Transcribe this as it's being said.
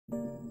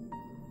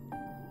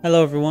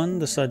Hello everyone,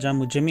 this is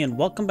Jamu Jimmy and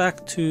welcome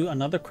back to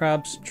another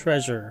Crab's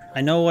Treasure.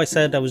 I know I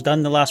said I was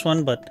done the last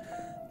one, but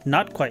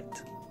not quite.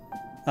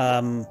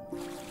 I've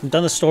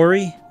done the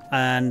story,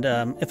 and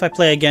if I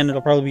play again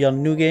it'll probably be on a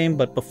new game,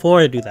 but before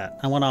I do that,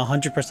 I want to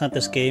 100%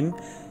 this game,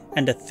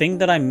 and the thing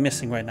that I'm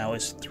missing right now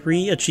is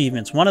 3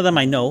 achievements. One of them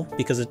I know,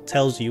 because it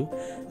tells you,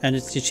 and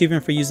it's the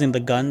achievement for using the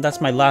gun. That's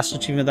my last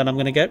achievement that I'm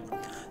going to get.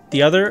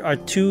 The other are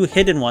 2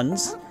 hidden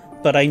ones.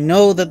 But I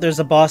know that there's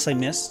a boss I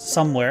missed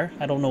somewhere.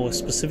 I don't know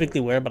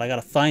specifically where, but I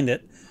gotta find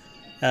it.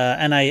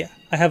 And I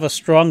have a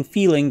strong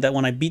feeling that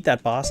when I beat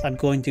that boss, I'm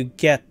going to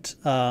get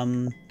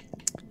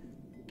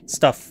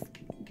stuff.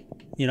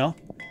 You know?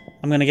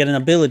 I'm gonna get an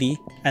ability,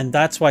 and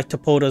that's why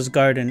Topoda's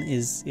garden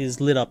is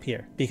lit up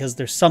here. Because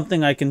there's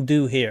something I can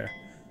do here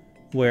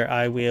where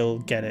I will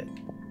get it.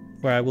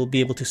 Where I will be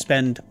able to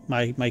spend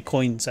my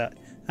coins at.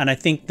 And I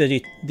think that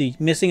the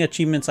missing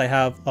achievements I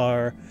have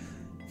are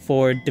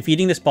for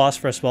defeating this boss,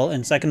 first of all,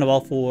 and second of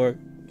all for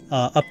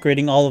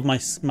upgrading all of my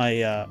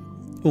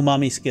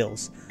umami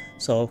skills.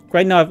 So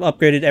right now I've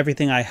upgraded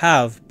everything I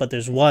have, but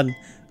there's one.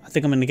 I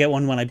think I'm going to get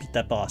one when I beat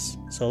that boss.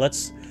 So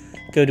let's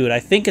go do it. I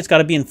think it's got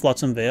to be in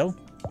Flotsam Vale.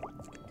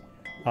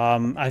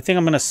 I think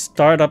I'm going to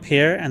start up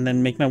here and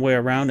then make my way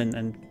around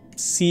and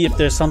see if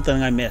there's something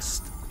I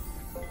missed.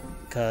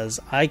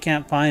 Because I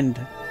can't find...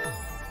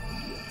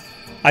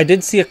 I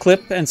did see a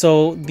clip, and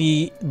so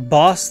the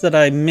boss that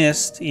I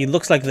missed, he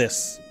looks like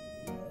this.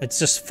 It's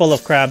just full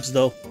of crabs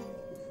though.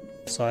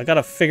 So I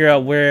gotta figure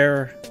out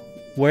where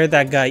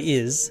that guy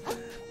is.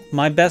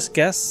 My best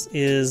guess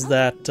is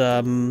that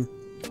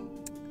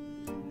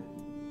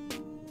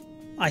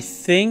I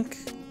think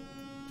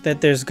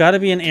that there's gotta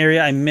be an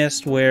area I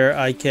missed where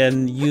I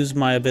can use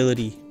my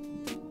ability.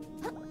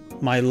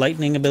 My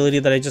lightning ability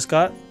that I just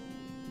got.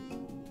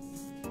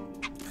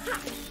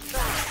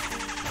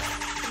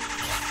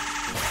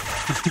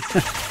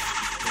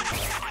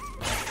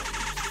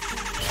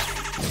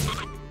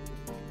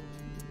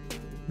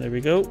 There we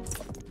go.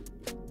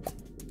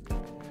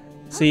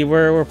 See,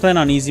 we're playing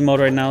on easy mode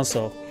right now,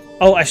 so...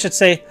 Oh, I should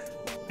say,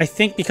 I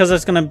think because I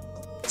was gonna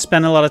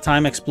spend a lot of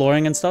time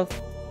exploring and stuff,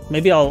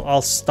 maybe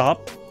I'll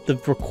stop the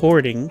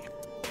recording,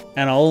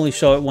 and I'll only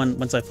show it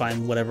once I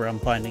find whatever I'm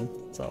finding.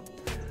 So,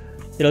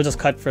 it'll just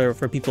cut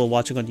for people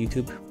watching on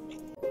YouTube.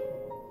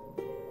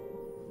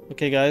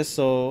 Okay guys,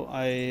 so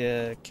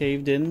I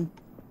caved in,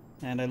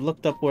 and I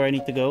looked up where I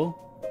need to go.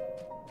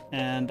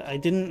 And I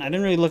didn't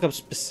really look up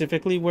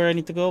specifically where I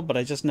need to go, but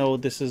I just know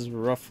this is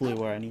roughly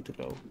where I need to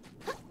go.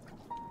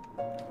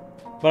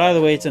 But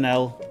either way, it's an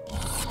L.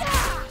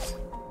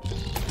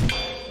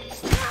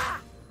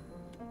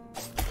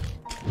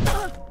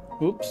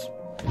 Oops.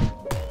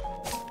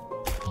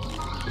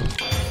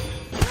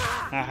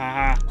 Ha ha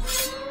ha.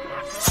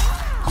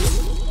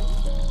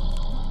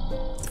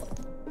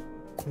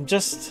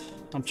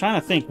 I'm trying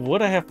to think,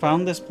 would I have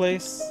found this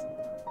place?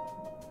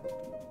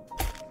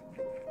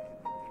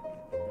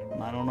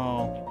 I don't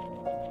know.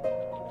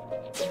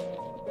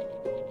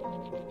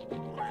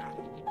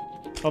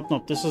 Oh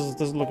no, this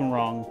is looking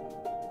wrong.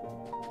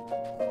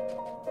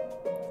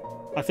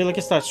 I feel like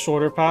it's that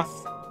shorter path.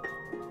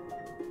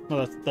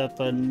 No,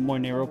 that more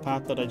narrow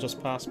path that I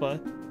just passed by.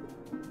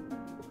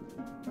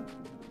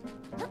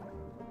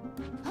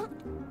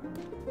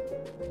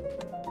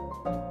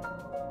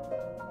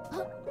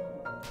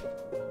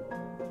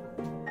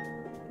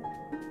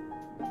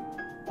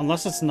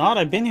 Unless it's not,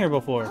 I've been here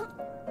before.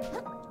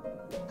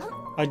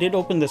 I did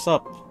open this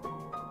up.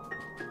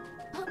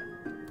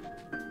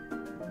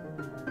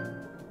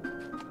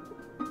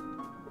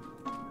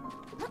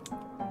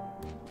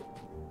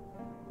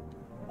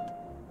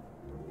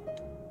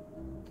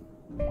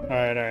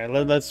 Alright,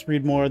 let's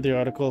read more of the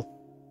article.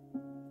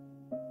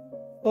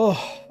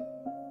 Oh.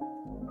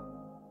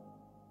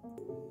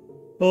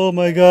 Oh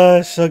my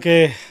gosh,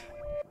 okay.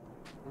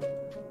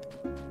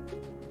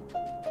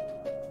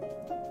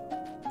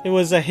 It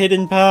was a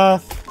hidden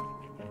path.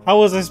 How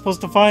was I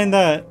supposed to find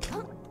that?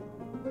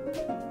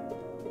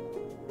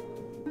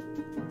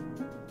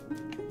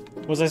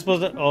 Was I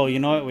supposed to... Oh, you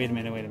know what? Wait a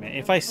minute.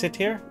 If I sit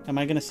here, am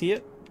I gonna see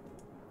it?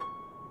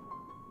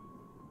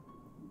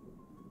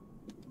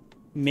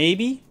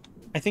 Maybe?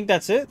 I think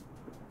that's it.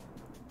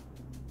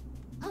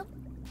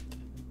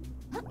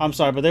 I'm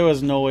sorry, but there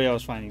was no way I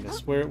was finding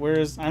this. Where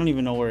is... I don't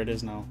even know where it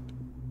is now.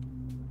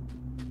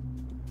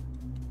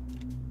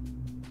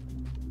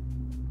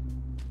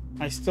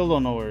 I still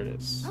don't know where it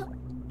is.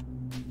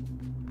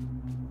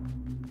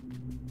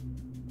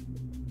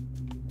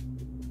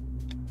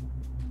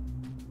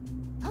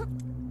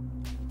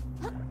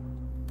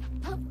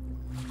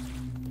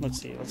 Let's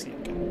see. Okay.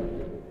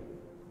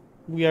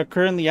 We are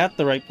currently at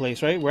the right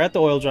place, right? We're at the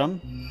oil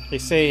drum. They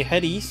say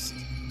head east.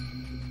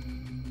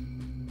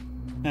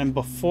 And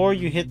before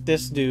you hit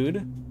this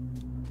dude,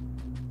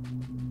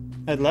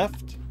 head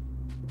left.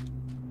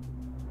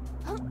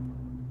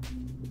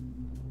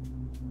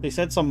 They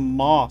said some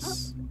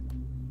moss.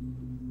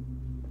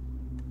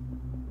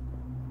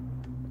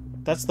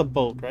 That's the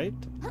boat, right?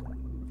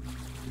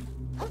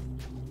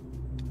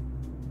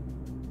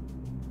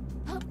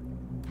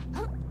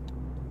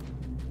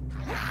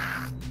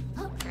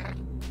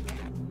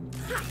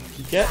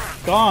 Get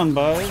gone,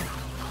 bud.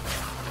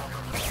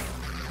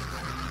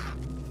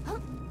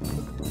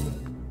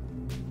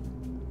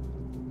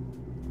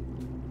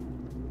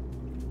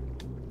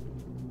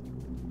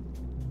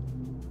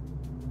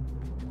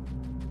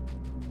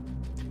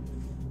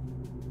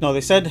 No,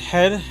 they said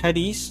head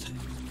east,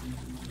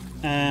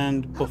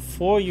 and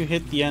before you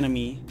hit the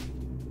enemy,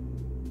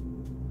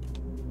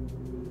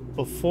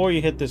 before you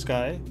hit this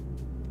guy,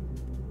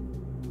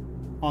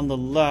 on the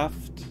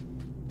left,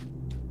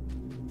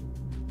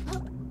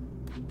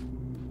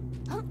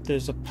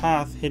 there's a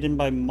path hidden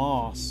by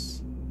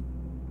moss.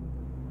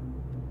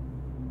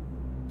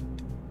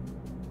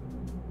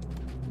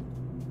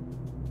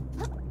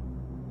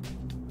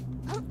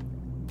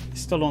 I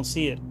still don't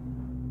see it.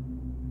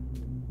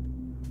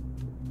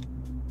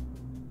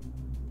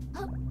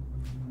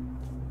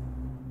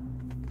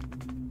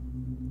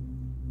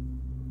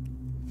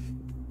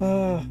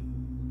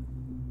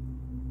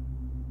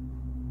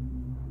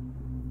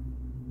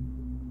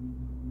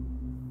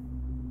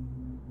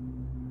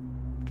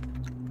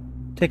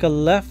 Take a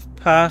left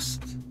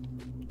past...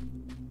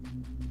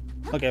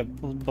 Okay,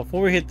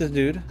 before we hit this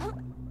dude,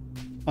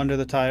 under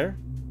the tire,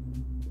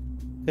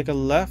 take a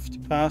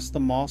left past the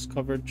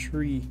moss-covered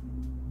tree.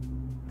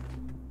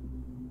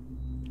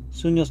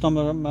 Soon you'll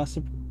stumble on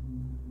massive...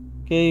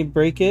 Okay,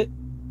 break it.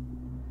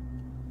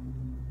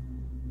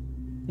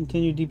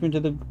 Continue deeper into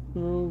the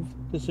grove.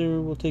 This area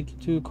will take you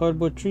to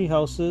cardboard tree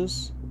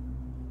houses.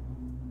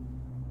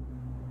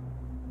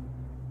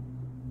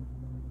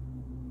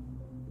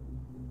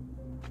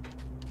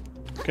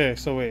 Okay,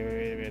 so wait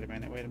a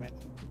minute.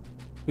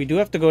 We do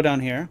have to go down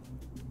here.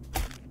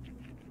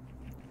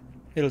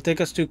 It'll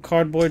take us to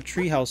cardboard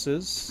tree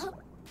houses.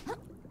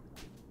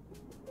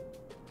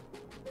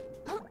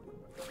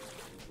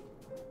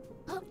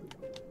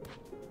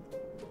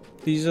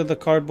 These are the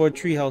cardboard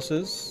tree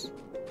houses.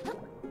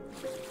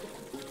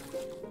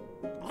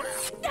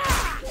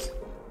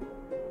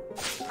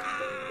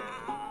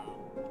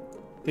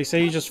 They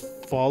say you just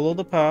follow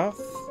the path.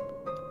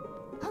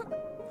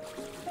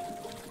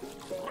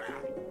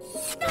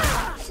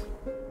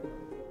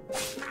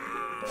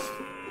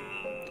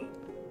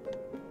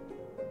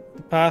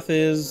 The path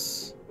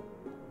is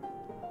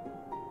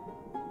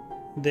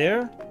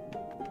there.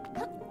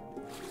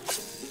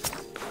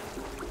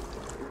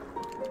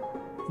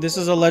 This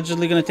is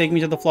allegedly going to take me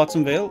to the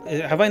Flotsam Vale.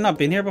 Have I not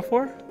been here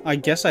before? I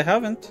guess I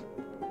haven't.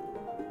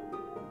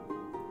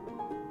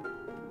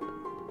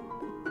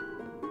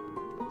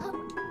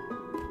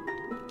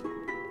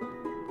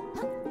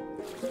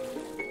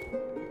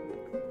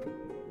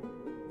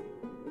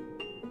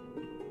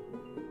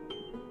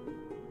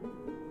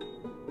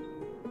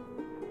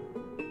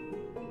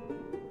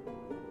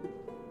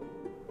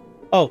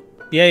 Oh,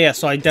 yeah,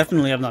 so I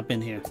definitely have not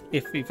been here.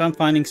 If I'm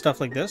finding stuff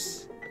like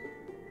this...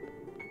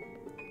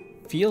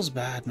 Feels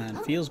bad, man.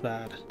 Feels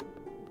bad.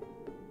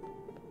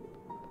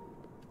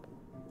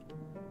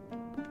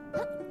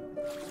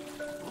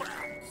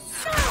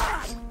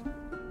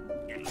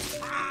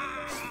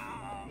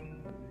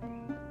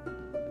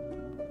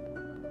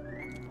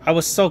 I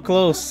was so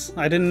close.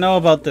 I didn't know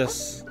about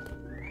this.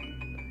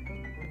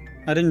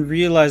 I didn't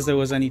realize there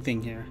was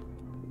anything here.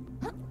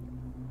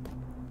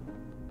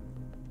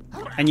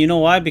 And you know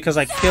why? Because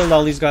I killed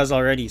all these guys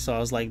already, so I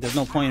was like, there's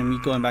no point in me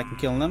going back and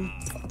killing them.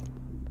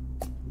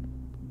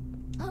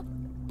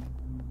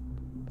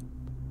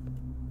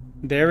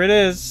 There it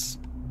is.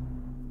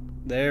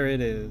 There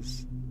it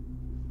is.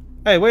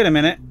 Hey, wait a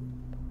minute.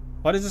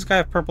 Why does this guy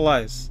have purple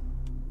eyes?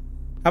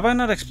 Have I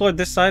not explored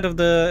this side of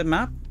the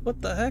map?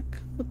 What the heck?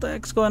 What the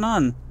heck's going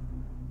on?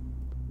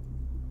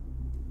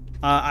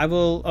 I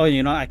will... Oh,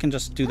 you know, I can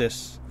just do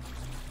this.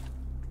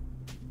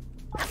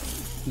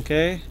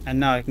 Okay, and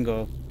now I can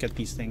go get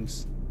these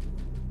things.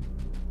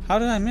 How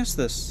did I miss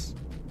this?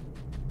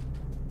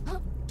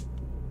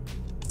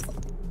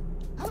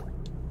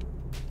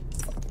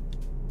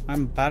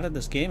 I'm bad at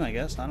this game, I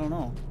guess. I don't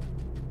know.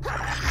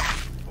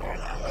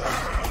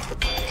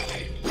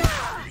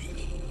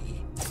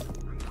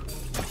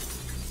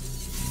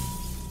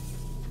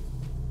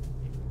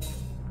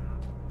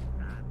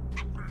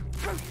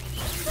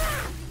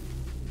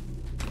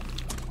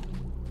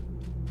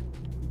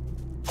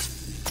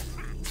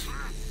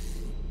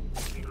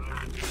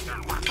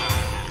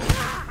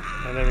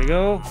 Oh, there we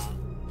go.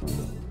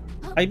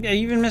 I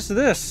even missed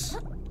this.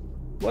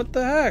 What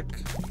the heck?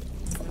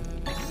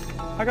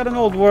 I got an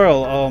old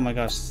whirl. Oh my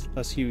gosh,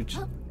 that's huge.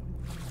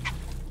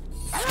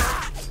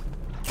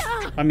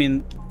 I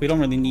mean, we don't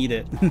really need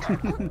it.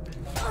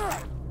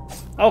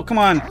 Oh, come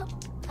on.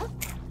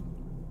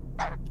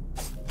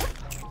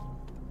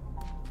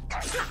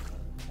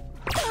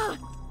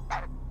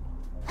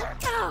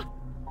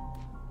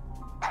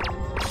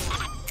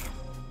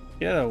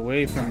 Get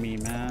away from me,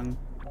 man.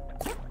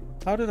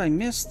 How did I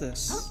miss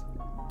this?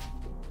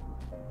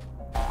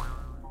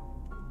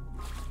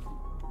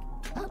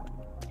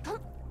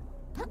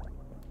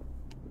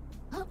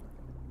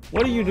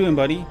 What are you doing,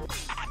 buddy?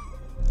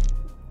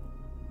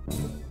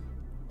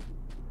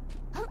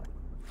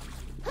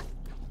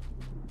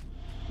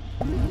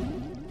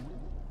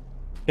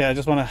 Yeah, I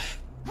just want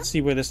to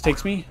see where this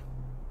takes me.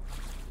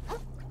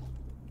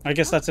 I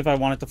guess that's if I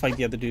wanted to fight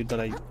the other dude, but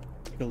I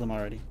killed him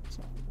already.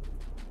 So.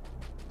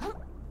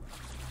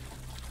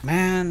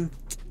 Man.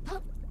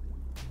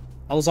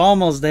 I was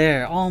almost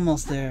there.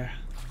 Almost there.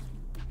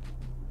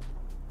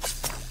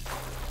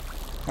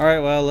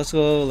 Alright, well, let's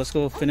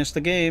go finish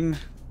the game.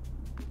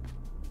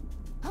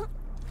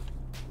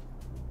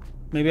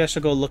 Maybe I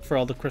should go look for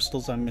all the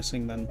crystals I'm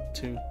missing then,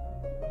 too.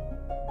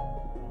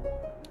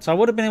 So I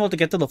would have been able to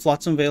get to the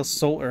Flotsam Vale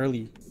so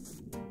early.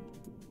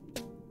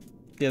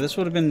 Yeah, this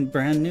would have been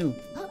brand new.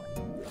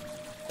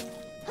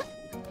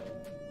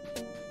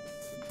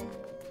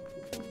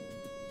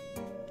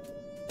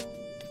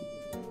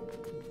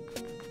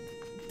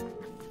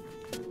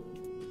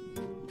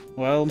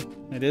 Well,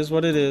 it is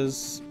what it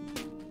is.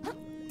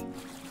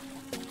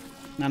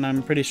 And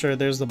I'm pretty sure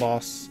there's the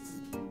boss.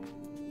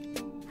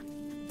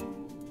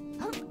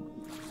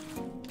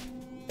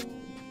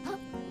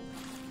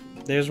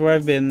 There's where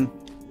I've been.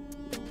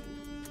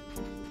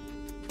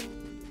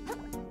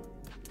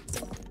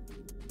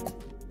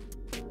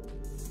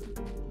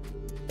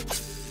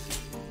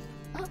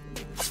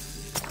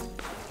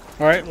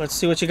 Alright, let's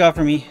see what you got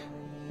for me.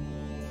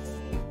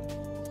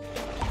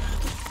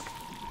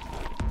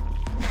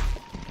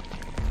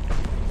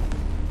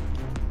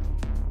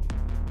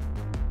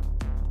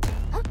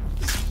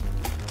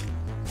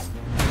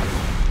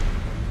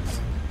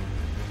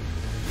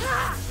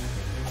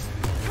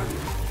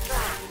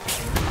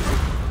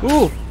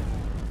 Ooh!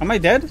 Am I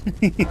dead?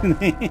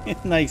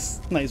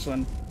 Nice. Nice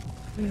one.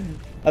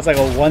 That's like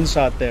a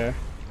one-shot there.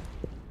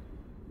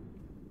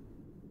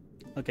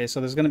 Okay, so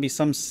there's gonna be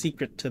some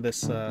secret to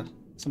this,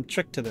 some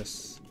trick to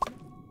this.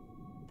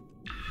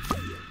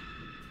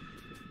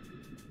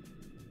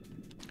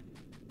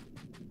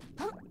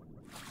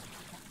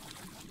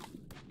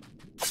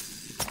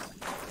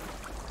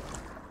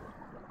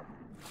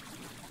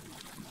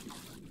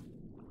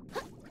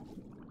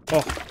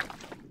 Oh.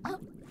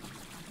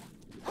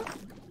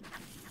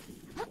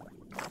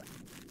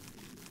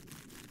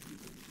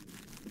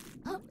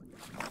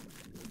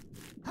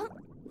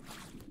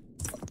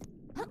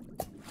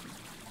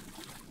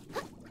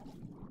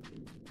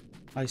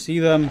 I see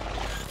them.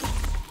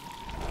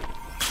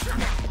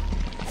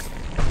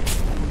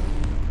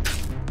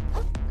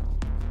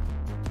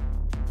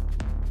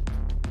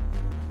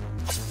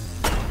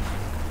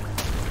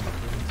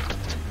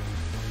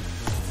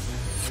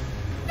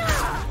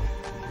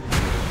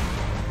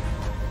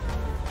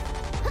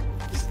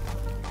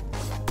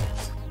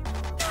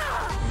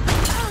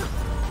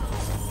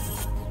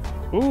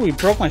 Ooh, he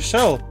broke my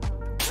shell.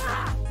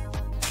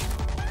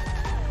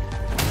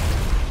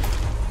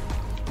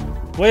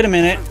 Wait a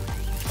minute.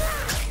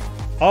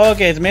 Oh,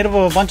 okay, it's made up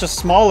of a bunch of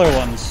smaller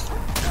ones.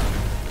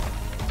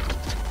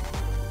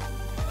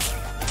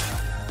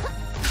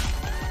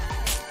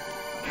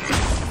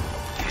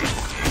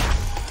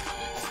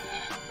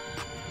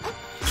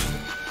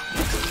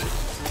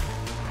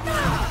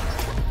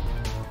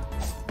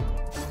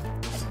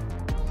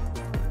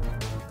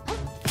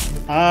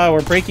 Ah,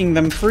 we're breaking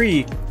them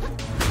free.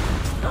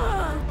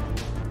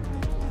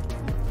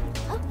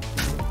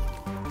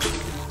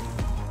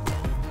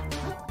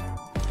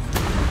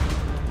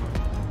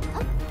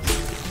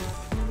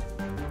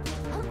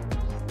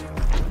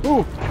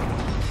 Ooh.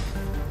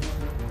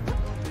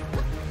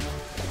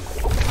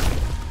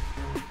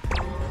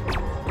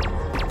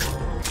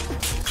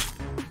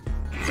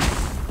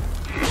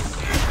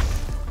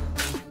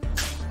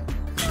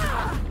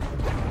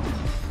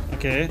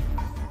 Okay.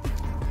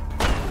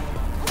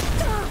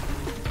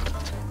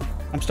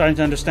 I'm starting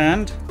to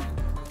understand.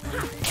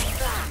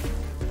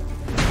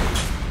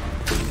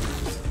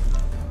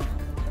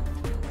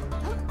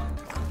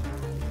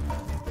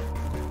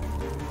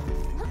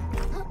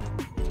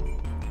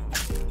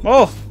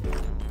 Oh!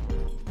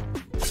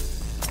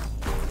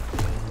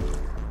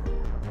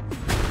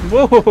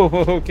 Whoa,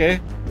 okay.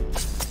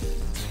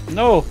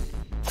 No!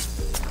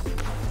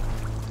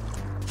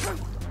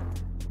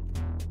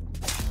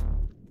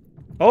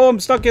 Oh, I'm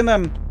stuck in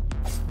them!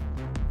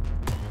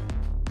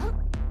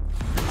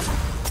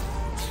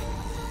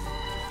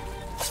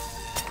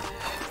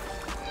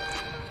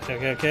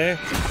 Okay, okay.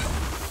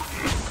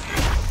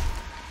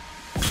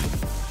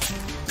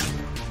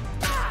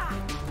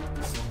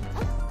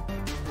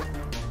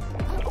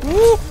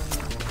 Woo!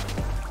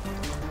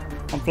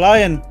 I'm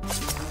flying.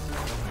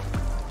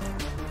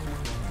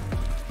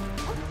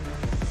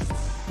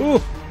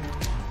 Ooh.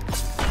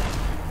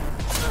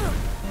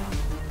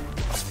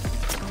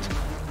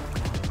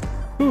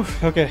 Ooh,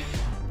 okay.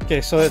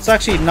 Okay, so it's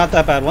actually not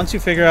that bad. Once you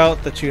figure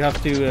out that you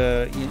have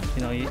to,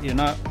 you know, you're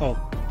not... Oh.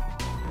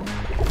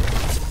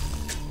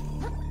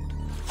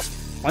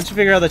 Once you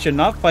figure out that you're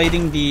not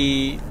fighting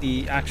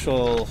the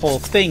actual whole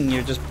thing,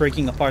 you're just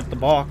breaking apart the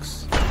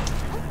box.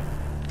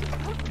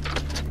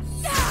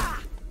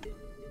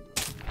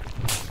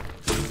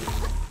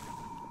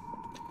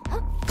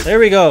 There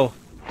we go.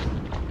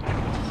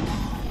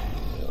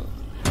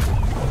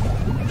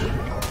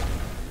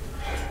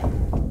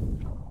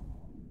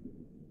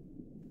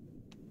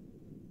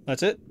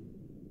 That's it.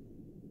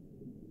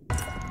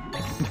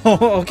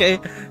 Oh, okay.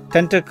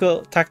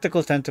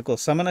 Tactical tentacle.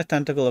 Summon a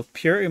tentacle of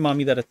pure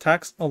umami that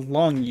attacks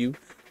along you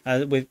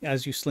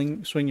as you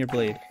swing your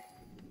blade.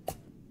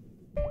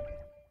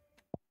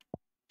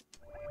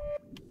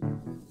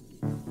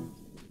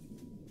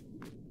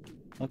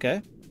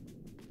 Okay.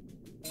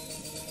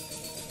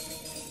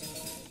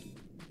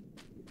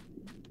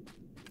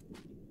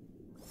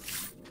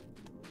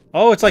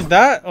 Oh, it's like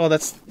that? Oh,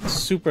 that's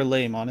super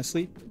lame,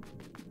 honestly.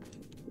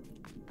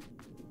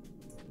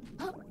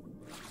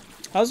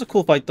 That was a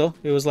cool fight, though.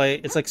 It was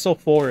like, it's like so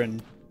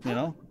foreign, you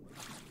know?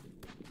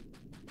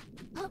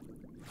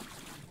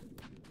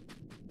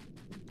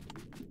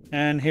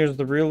 And here's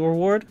the real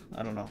reward?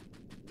 I don't know.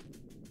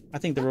 I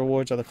think the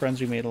rewards are the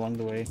friends we made along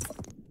the way.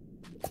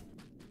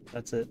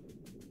 That's it.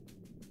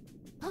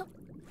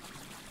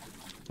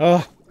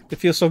 Oh, it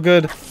feels so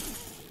good.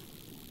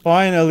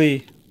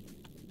 Finally.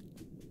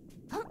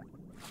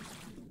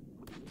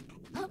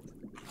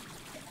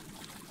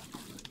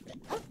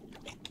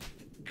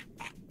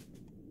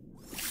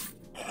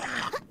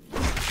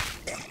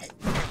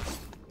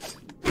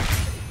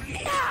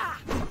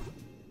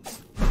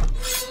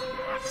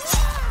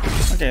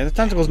 Okay, the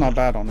tentacle's not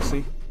bad,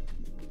 honestly.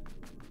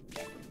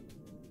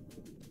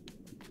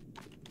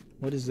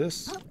 What is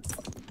this?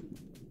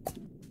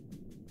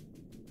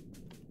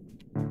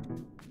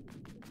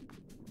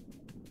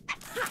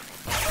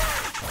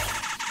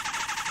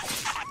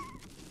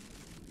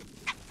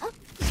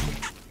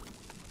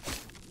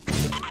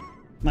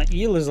 My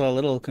eel is a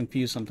little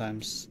confused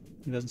sometimes.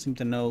 He doesn't seem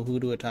to know who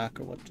to attack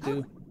or what to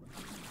do.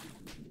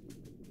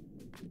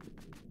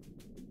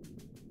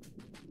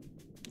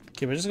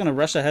 Okay, we're just gonna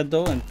rush ahead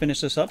though and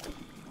finish this up.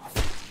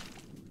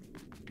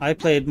 I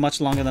played much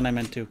longer than I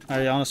meant to.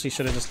 I honestly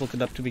should have just looked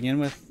it up to begin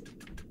with.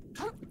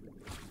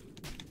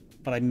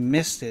 But I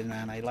missed it,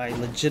 man. I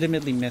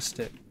legitimately missed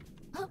it.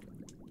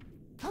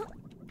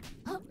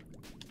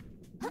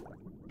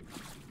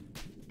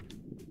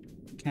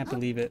 Can't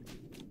believe it.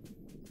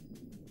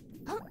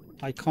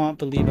 I can't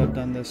believe I've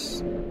done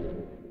this.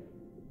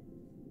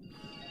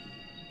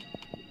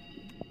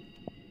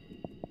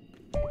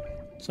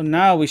 So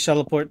now we shall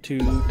report to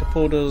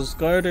Topoda's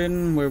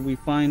garden, where we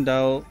find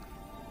out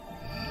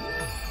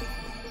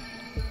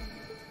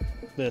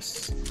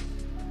this.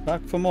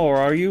 Back for more,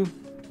 are you?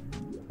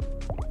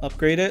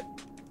 Upgrade it.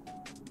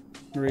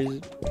 Raise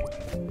it.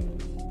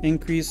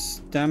 Increase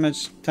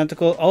damage.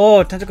 Tentacle.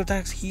 Oh, tentacle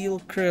attacks heal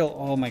krill.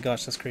 Oh my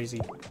gosh, that's crazy.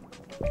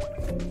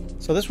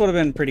 So this would have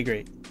been pretty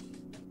great.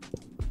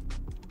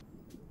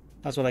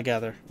 That's what I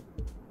gather.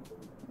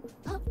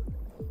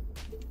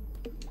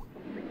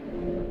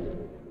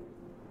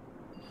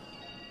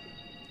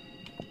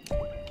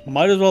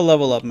 Might as well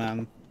level up,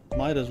 man.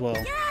 Might as well.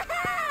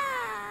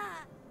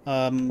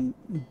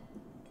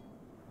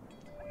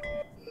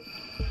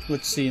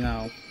 Let's see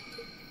now.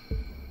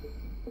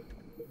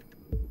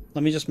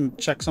 Let me just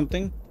check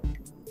something.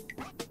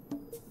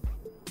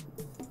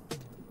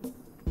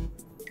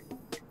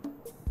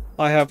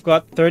 I have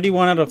got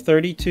 31 out of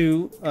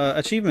 32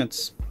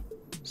 achievements.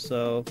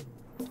 So,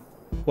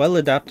 well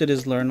adapted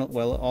is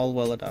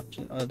all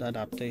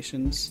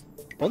adaptations.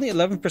 Only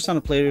 11%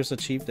 of players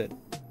achieved it.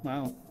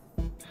 Wow.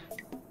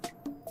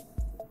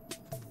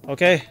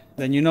 Okay,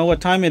 then you know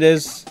what time it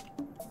is.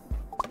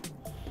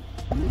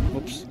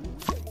 Oops.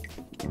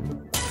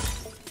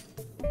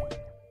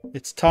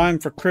 It's time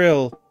for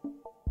Krill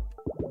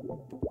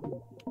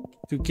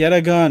to get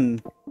a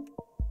gun.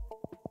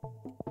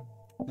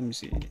 Let me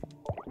see.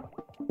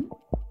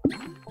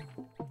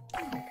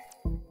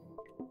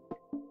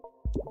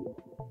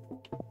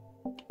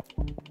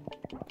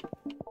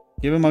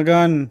 Give him a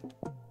gun.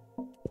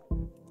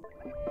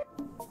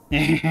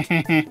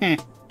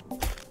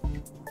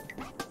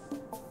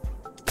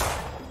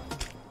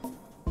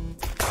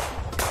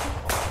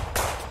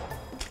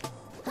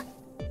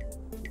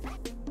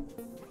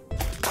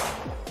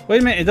 Wait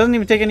a minute, it doesn't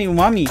even take any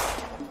umami.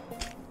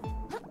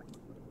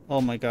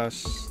 Oh my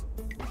gosh.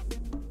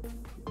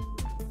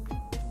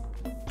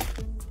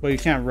 Well, you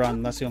can't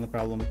run, that's the only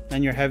problem.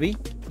 And you're heavy?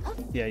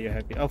 Yeah, you're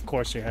heavy. Of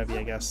course you're heavy,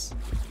 I guess.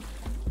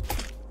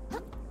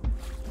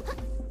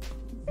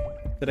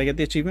 Did I get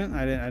the achievement?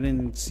 I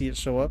didn't see it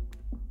show up.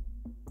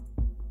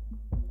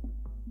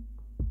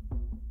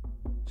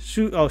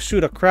 Shoot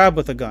a crab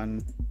with a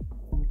gun.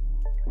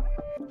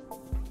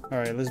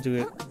 Alright, let's do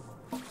it.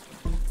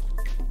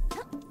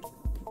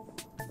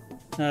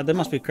 There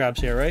must be crabs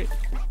here, right?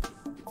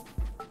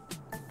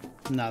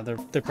 No,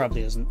 there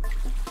probably isn't.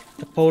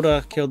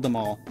 Topoda killed them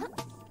all.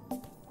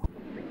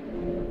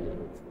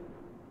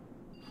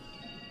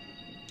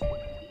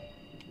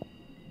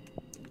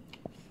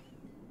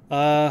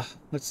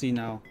 Let's see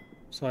now.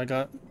 So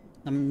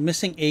I'm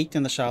missing 8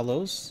 in the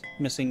shallows.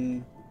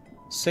 Missing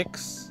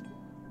 6.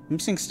 I'm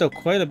missing still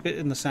quite a bit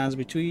in the sands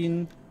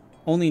between.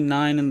 Only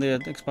 9 in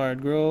the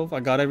expired grove. I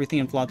got everything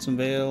in Flotsam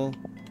Vale.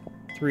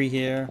 3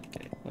 here.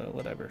 Okay, well,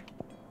 whatever.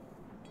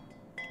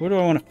 Where do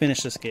I want to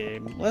finish this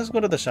game? Let's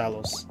go to the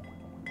shallows.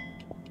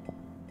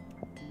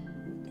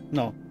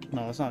 No,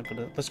 let's not go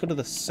to... Let's go to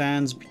the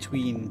sands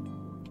between.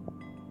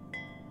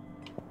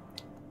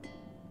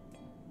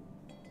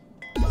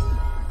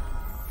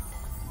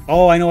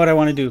 Oh, I know what I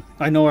want to do.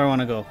 I know where I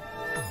want to go.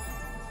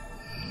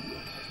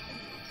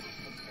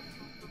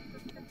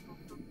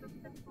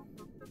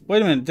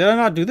 Wait a minute. Did I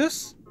not do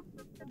this?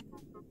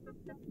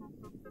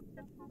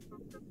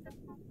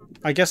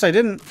 I guess I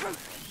didn't.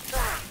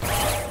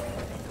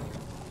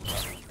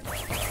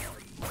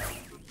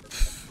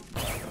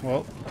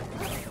 Well.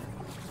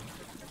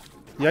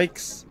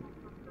 Yikes.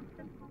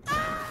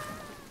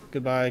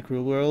 Goodbye,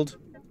 cruel world.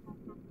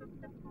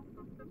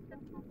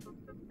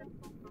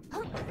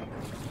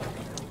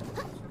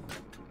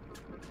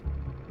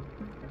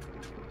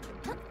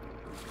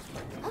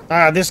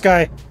 Ah, this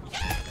guy.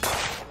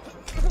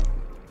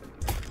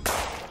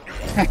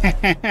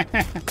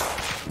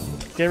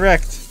 Get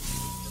wrecked.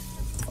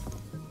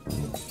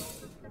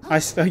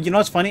 You know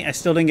what's funny? I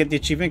still didn't get the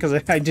achievement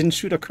because I didn't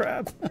shoot a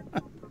crab.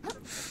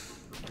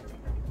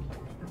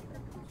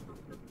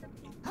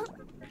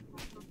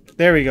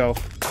 There we go.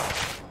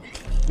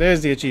 There's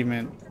the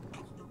achievement.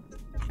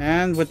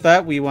 And with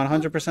that, we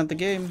 100% the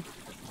game.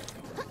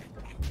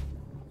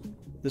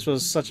 This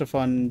was such a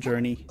fun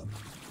journey.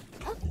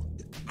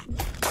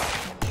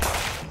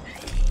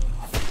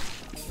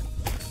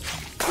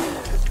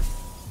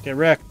 Get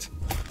wrecked.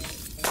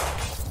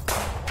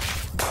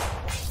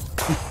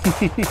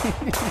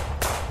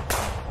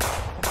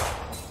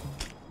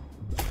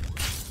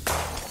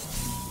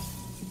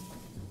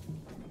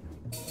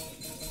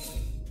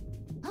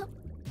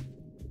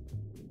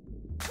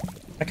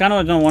 I kind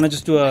of don't want to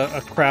just do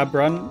a crab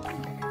run.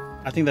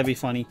 I think that'd be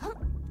funny.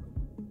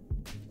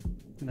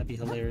 That'd be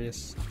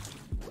hilarious.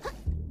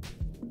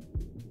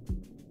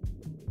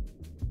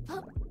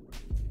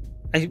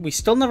 We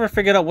still never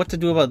figured out what to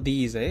do about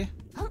these, eh?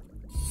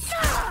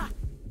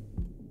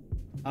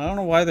 I don't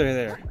know why they're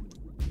there.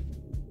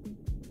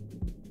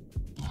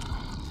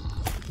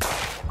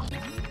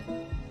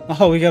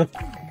 Oh, we got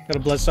a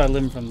blood-star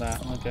limb from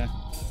that. Okay.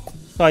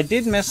 So I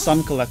did miss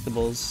some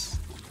collectibles.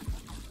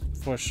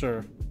 For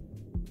sure.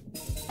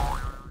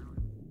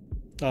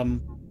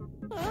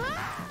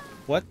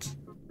 What?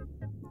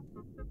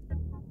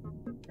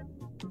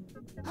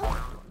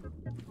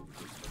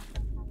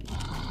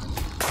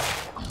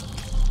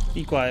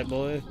 Be quiet,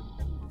 boy.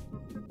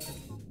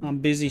 I'm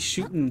busy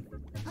shooting.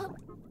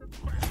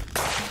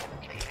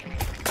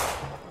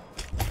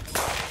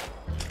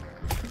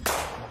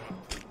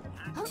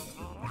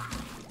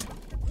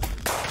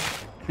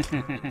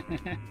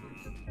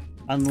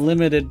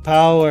 Unlimited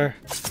power.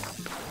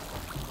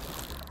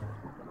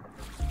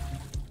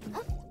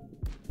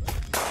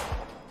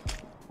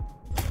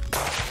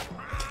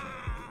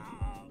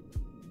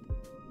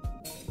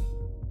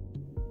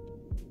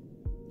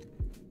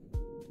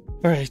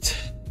 Alright.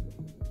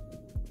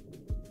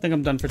 I think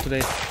I'm done for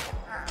today.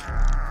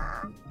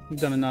 We've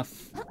done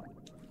enough.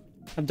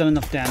 I've done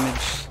enough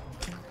damage.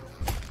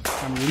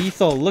 I'm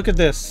lethal. Look at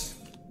this.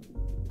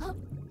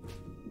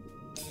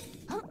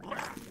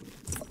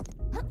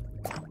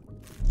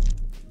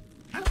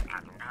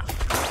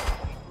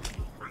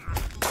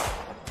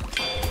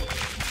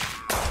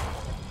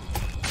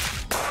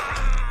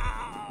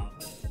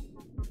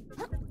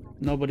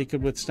 Nobody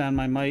could withstand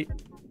my might.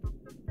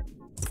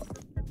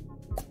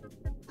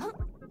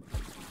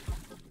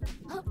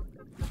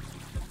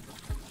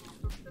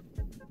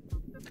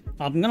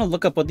 I'm gonna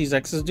look up what these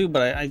X's do,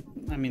 but I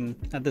mean,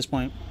 at this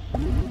point,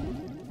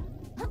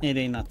 it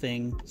ain't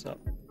nothing. So,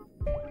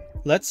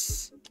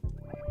 let's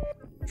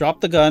drop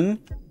the gun,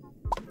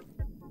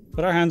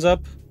 put our hands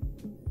up,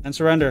 and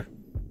surrender.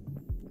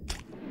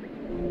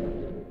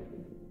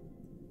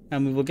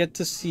 And we will get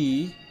to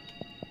see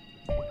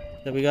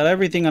that we got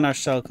everything on our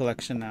shell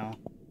collection now.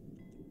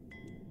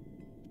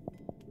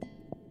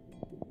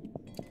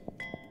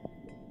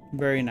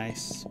 Very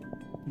nice.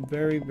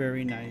 Very,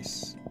 very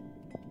nice.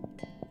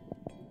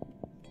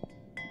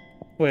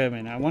 Wait a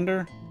minute, I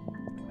wonder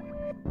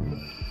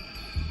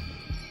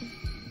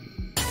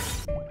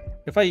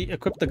if I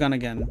equip the gun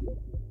again.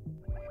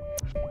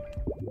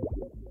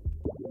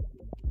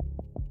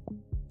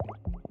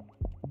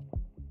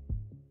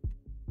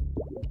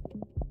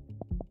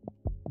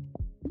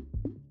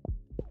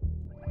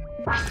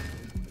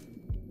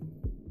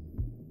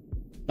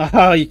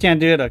 Oh, you can't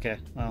do it? Okay,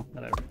 well,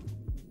 whatever.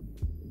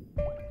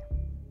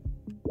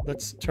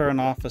 Let's turn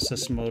off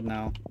assist mode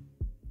now.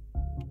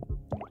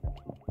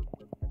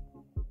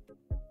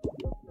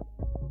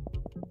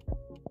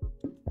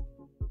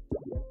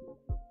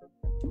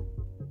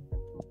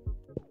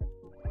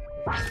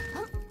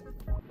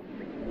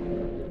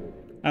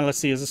 And let's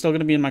see, is it still going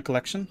to be in my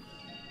collection?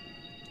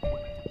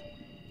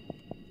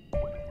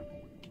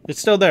 It's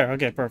still there.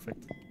 Okay,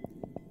 perfect.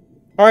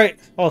 Alright.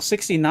 Oh,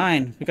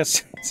 69. We got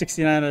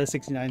 69 out of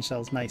 69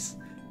 shells. Nice.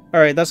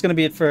 Alright, that's going to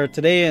be it for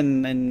today.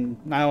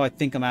 And now I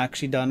think I'm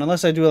actually done.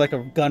 Unless I do like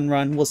a gun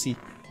run. We'll see.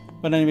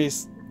 But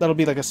anyways, that'll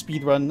be like a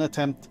speed run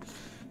attempt.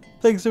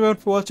 Thanks everyone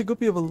for watching.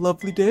 Hope you have a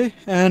lovely day.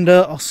 And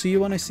I'll see you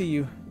when I see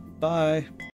you. Bye.